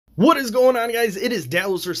What is going on, guys? It is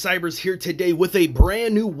Dallas or Sybress here today with a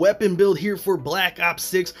brand new weapon build here for Black Ops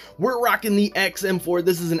 6. We're rocking the XM4.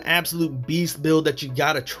 This is an absolute beast build that you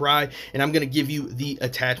gotta try, and I'm gonna give you the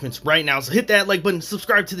attachments right now. So hit that like button,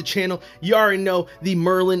 subscribe to the channel. You already know the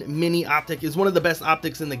Merlin Mini Optic is one of the best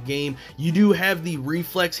optics in the game. You do have the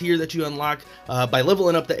reflex here that you unlock by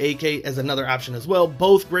leveling up the AK as another option as well.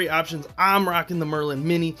 Both great options. I'm rocking the Merlin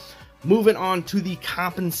Mini. Moving on to the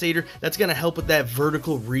compensator, that's going to help with that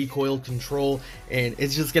vertical recoil control, and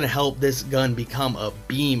it's just going to help this gun become a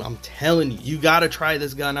beam. I'm telling you, you got to try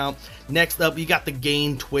this gun out. Next up, you got the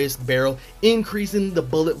gain twist barrel, increasing the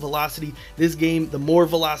bullet velocity. This game, the more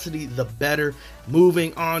velocity, the better.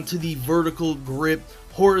 Moving on to the vertical grip,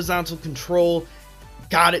 horizontal control,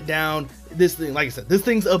 got it down. This thing, like I said, this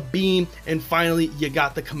thing's a beam. And finally, you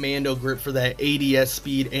got the commando grip for that ADS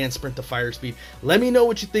speed and sprint to fire speed. Let me know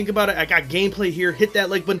what you think about it. I got gameplay here. Hit that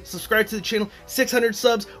like button, subscribe to the channel. 600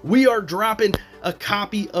 subs, we are dropping a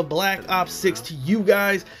copy of Black Ops 6 to you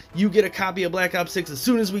guys. You get a copy of Black Ops 6 as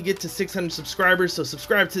soon as we get to 600 subscribers. So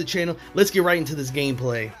subscribe to the channel. Let's get right into this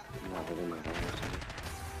gameplay.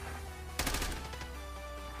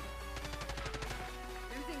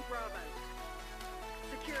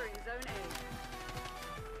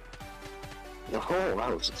 Oh,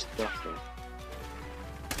 that was disgusting.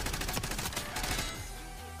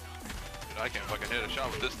 Dude, I can't fucking hit a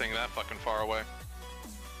shot with this thing that fucking far away.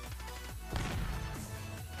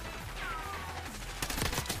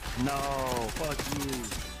 No, fuck you.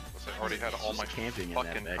 I already had all my camping in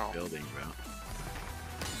fucking that back building, bro.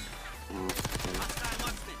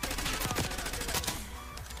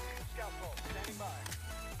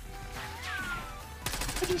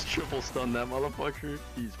 I just triple stunned that motherfucker.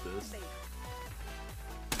 He's pissed.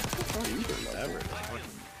 What are you doing ever? Fucking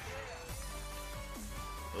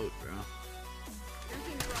load, bro.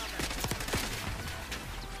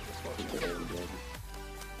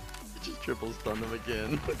 I just triple stunned him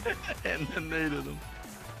again. And then naded him.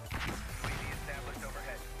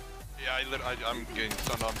 Yeah, I'm getting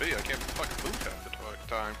stunned on B. I can't fucking move half the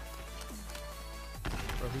time.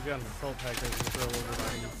 Bro, we got an assault pack that can throw over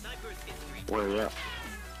by you. Where you at?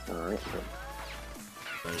 Alright.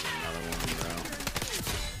 There's another one, bro.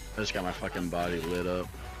 I just got my fucking body lit up.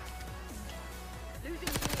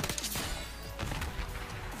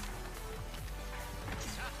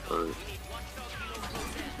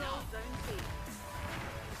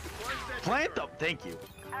 Plant up, thank you.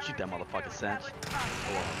 Shoot that motherfucking sense.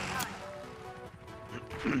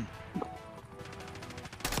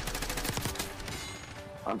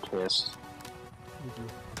 I'm pissed.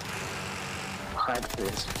 I'm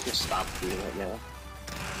pissed. Just stop doing it now.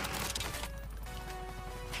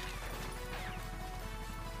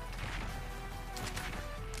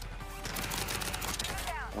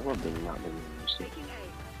 I would be not doing this.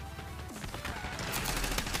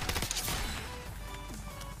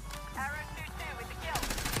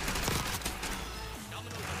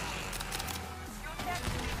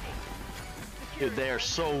 Dude, they are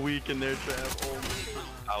so weak in their trap.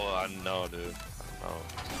 Oh, I know, dude. Oh.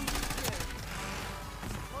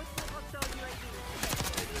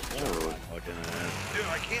 Dude,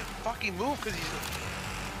 I can't fucking move because he's.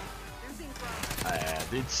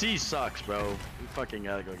 Dude, C sucks, bro. We fucking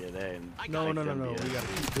gotta go get A. And No. We gotta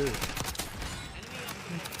keep this.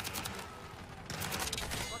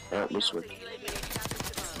 Alright, we switch.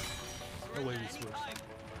 No way we switch.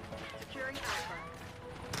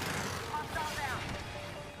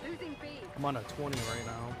 I'm on a 20 right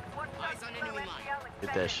now.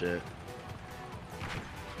 get that shit.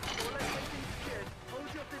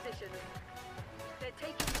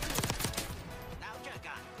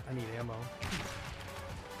 I need ammo.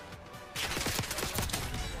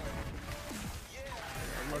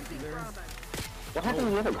 Unlucky there. What happened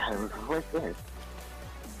to the other guy? It was right there.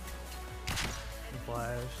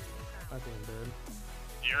 Flash. I think I'm dead.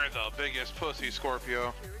 You're the biggest pussy,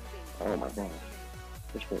 Scorpio. Oh my god.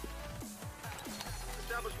 Just wait.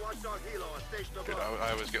 Dude,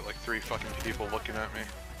 I always get like 3 fucking people looking at me.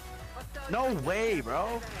 No way,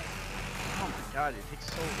 bro. Oh my god, it takes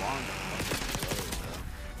so long to fucking load,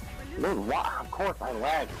 bro. Dude, what? Of course I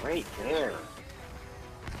lagged right there.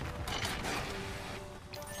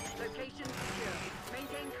 Location secure.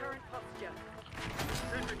 Maintain current posture.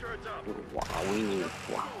 Wow, we need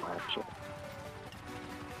action.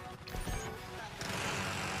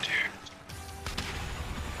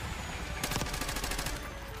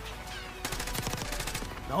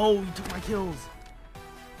 No, you took my kills.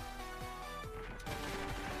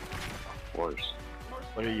 Worse.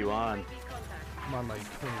 What are you on? I'm on like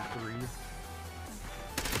 23.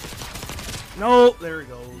 No, there it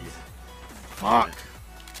goes. Fuck.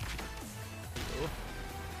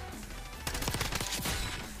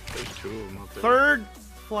 two of them up there. Third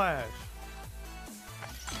flash.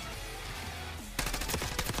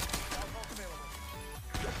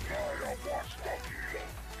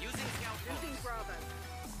 Losing Bravo.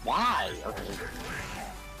 Why? Okay.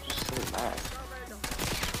 Just so mad. Bravo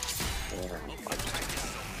lost. Damn.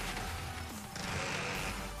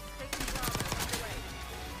 Taking Bravo underway.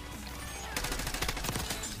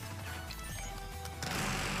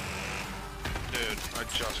 Dude, I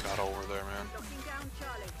just got over there, man. Locking down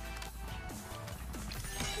Charlie.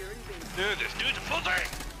 Securing B. Dude, this dude's a pussy!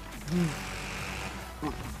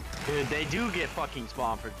 Dude, they do get fucking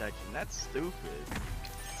spawn protection. That's stupid.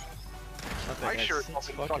 I sure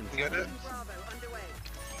fucking get it. Losing Bravo underway.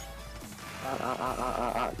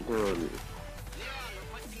 Dude.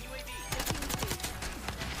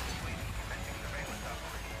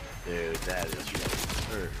 Dude, that is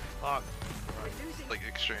absurd. Fuck. We're losing Like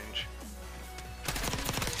exchange.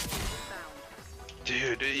 bound.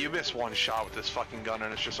 Dude, you miss one shot with this fucking gun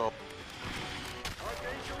and it's just all.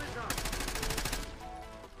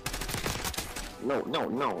 No.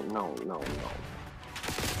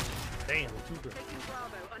 Damn, two good. Taking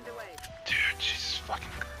Bravo underway. Dude, Jesus fucking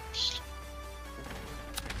Christ.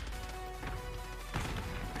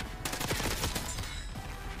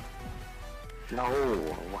 No.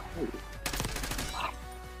 Why?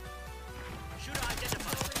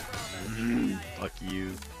 Fuck you.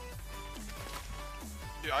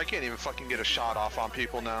 Dude, I can't even fucking get a shot off on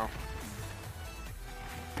people now.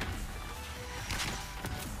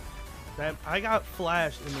 That I got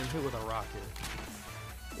flashed and then hit with a rocket.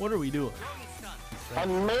 What are we doing?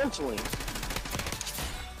 I'm mantling.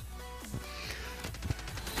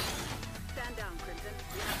 Stand down, Crimson.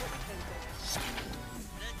 We have what we came for.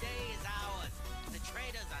 The day is ours. The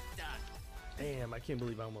traitors are done. Damn, I can't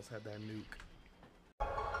believe I almost had that nuke.